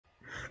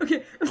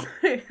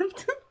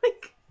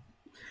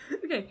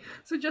Okay,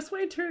 so just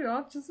when I turned it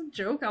off, just a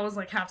joke, I was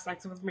like, have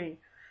sex with me.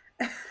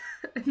 And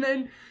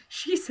then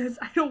she says,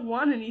 I don't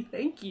want any,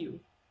 thank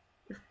you.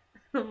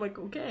 I'm like,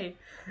 okay.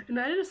 And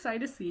I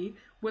decided to see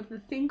what the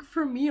think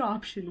for me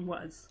option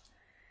was.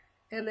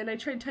 And then I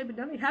tried to type it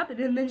down, it happened,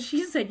 and then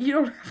she said, you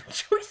don't have a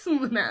choice in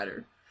the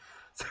matter.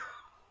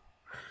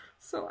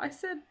 So I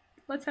said,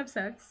 let's have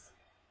sex.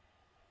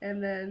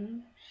 And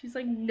then she's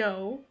like,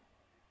 no.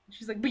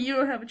 She's like, but you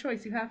don't have a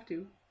choice, you have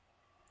to.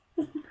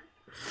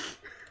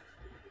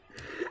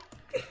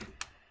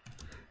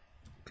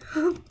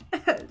 Come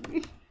at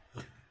me.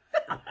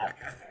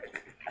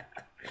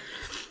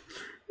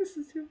 This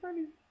is too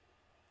funny.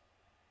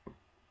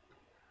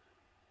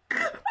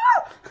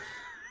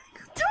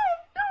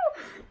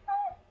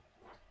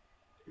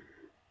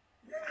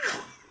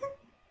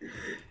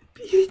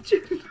 Be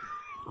gentle.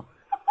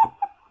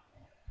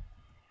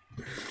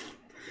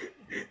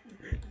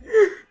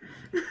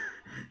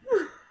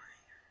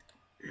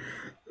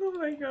 Oh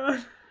my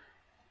god.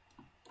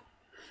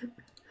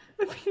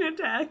 I'm being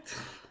attacked.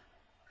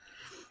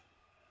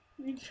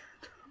 Be gentle.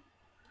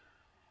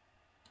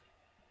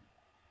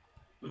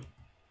 Be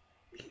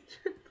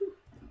gentle.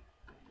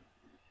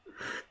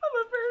 I'm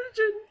a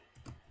virgin.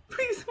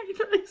 Please be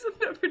nice. I've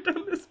never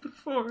done this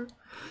before.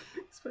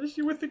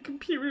 Especially with a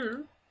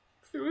computer.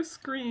 Through a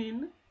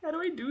screen. How do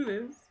I do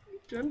this? Be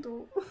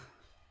gentle.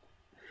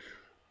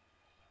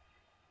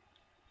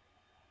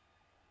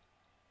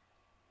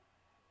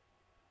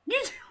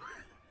 You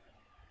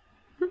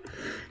do.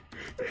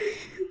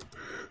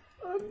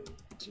 On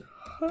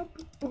top,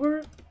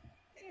 or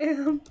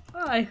am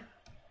I?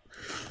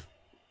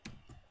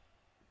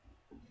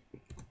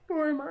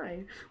 Or am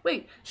I?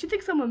 Wait, she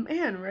thinks I'm a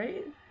man,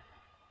 right?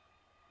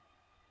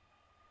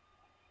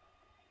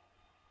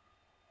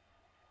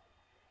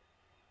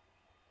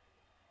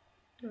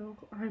 No,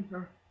 I'm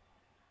not.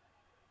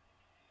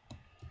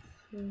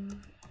 So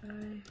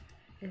I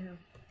am.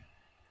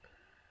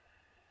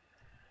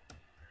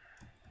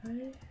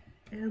 I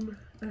am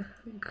a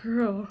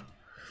girl.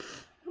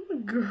 I'm a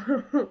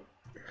girl.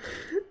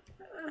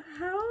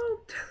 How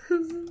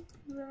does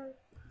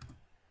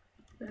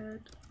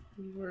that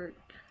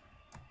work?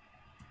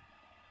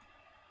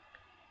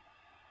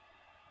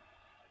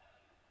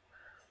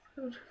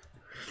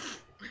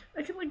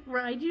 I can like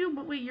ride you,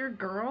 but wait, you're a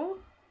girl?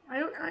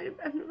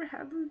 I've never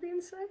had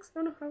lesbian sex. I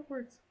don't know how it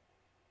works.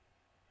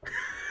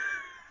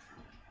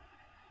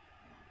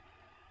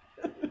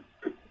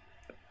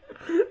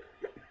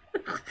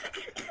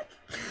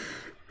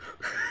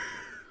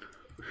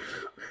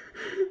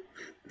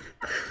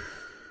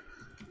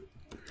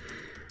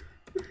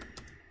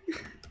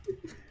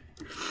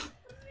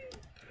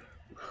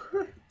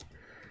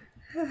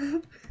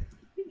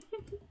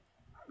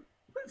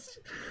 Let's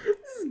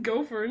just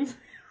go for it.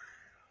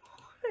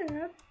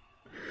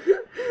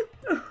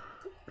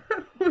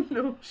 Oh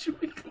no,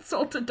 should we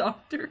consult a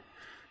doctor?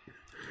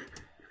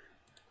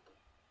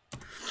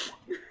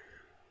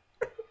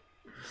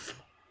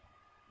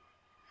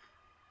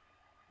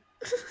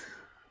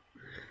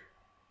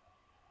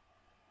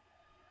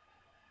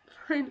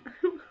 Fine,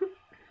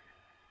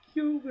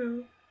 you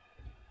will.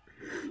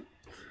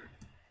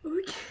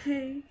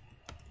 Okay,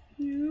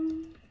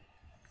 you.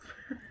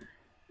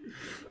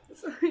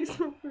 Sorry,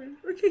 so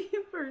first. Okay,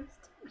 you first.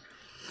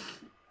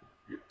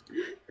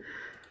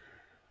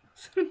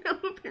 So now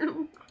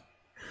apparently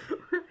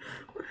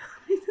we're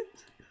having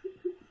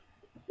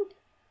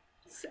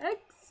sex.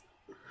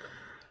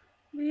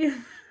 Me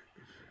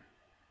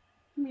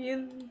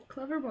and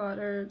Cleverbot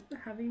are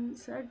having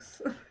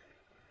sex.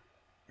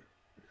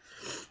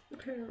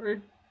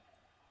 Apparently.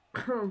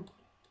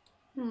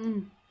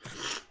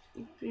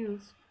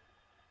 Confused.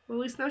 Well,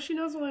 at least now she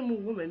knows I'm a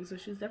woman, so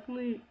she's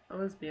definitely a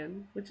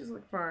lesbian, which is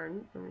like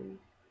fine. I mean,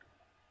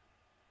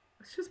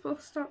 let's just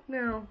both stop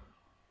now.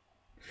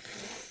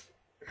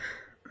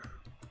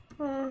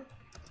 Okay.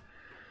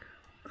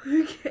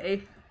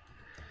 Okay,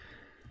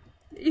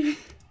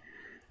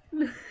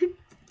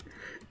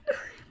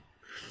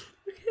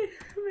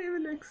 maybe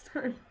next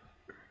time.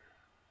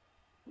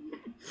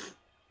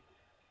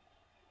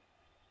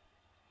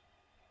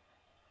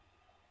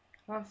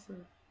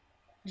 Awesome.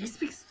 Do you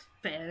speak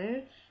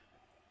Spanish?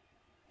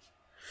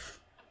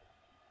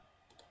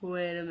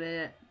 Wait a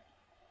minute.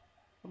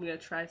 I'm gonna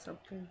try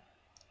something.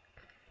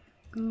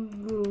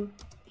 Google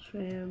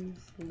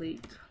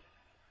Translate.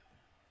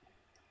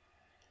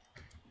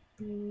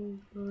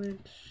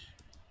 English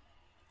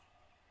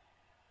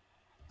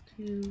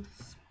to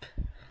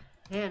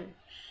Spanish.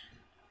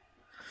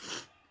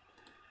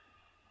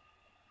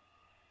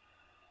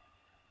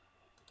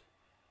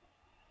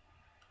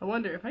 I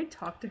wonder if I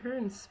talk to her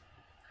in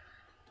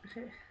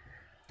okay.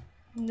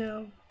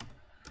 No.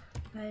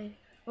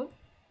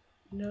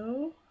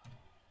 No.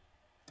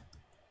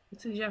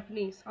 It's in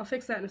Japanese. I'll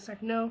fix that in a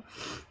sec. No.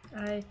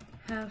 I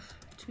have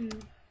to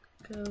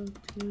go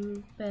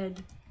to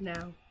bed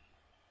now.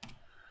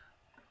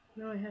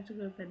 No, I have to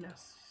go to bed now.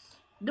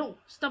 No,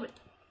 stop it.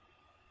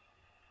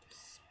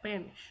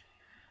 Spanish.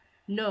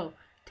 No.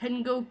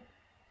 Tengo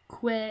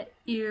que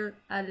ir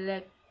a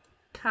la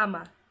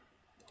cama.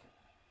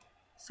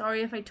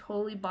 Sorry if I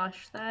totally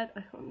botched that.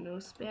 I don't know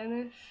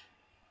Spanish.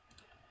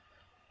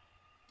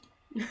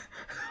 I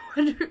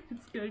wonder if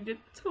it's gonna get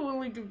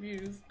totally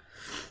confused.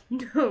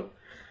 No.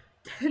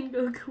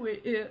 Tengo que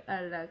ir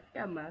a la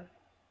cama.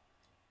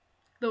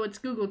 Though it's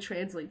Google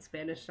Translate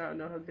Spanish, so I don't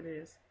know how good it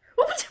is.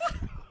 What?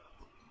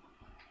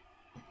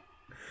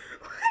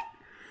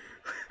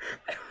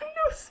 I don't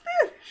know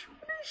Spanish.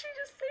 What did she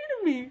just say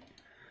to me?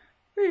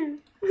 Wait,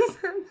 what's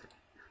that?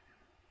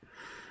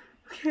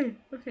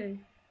 Okay.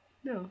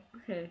 No,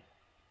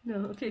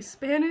 okay.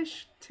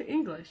 Spanish to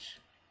English.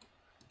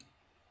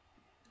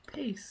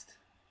 Paste.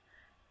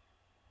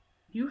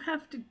 You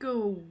have to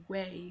go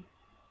away.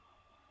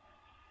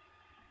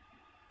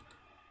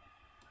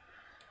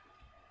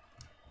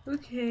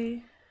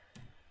 Okay.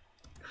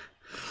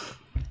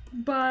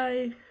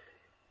 Bye.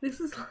 This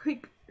is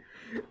like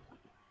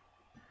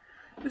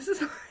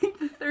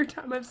the third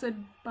time I've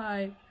said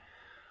bye.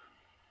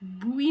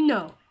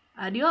 Bueno.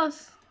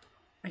 Adios.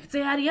 I can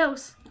say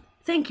adios.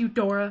 Thank you,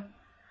 Dora.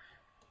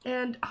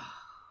 And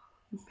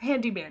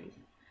Handy Manny.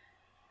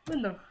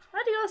 Bueno.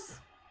 Adios.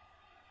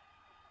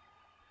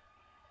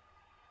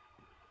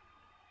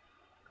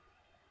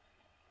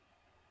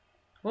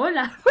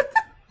 Hola.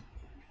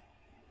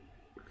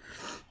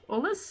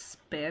 Hola's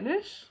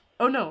Spanish?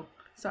 Oh no.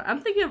 Sorry, I'm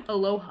thinking of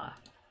aloha.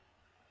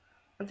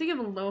 I'm thinking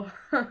of aloha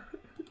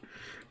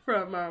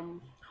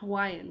from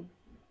Hawaiian.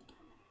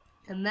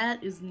 And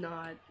that is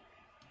not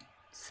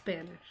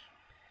Spanish.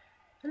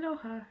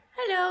 Aloha.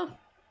 Hello.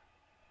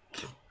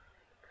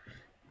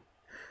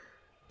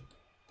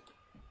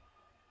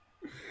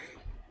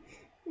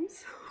 I'm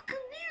so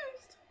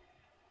confused.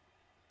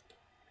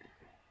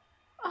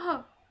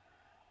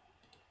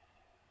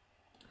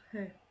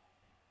 Okay.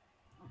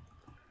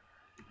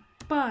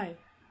 Bye.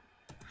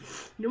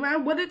 No matter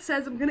what it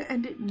says, I'm gonna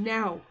end it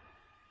now.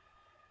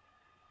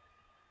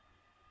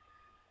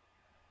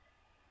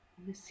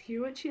 Let's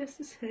hear what she has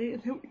to say,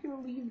 and then we're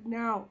gonna leave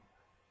now.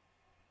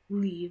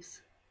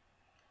 Leaves.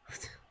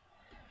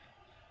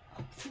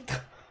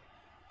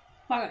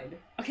 Fine.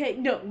 Okay,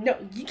 no,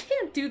 you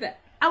can't do that.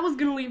 I was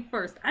gonna leave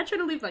first. I tried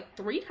to leave like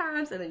 3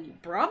 times, and then you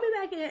brought me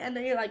back in, and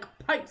then you're like,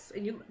 pice,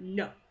 and you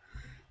no.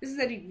 This is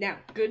ending now.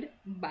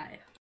 Goodbye.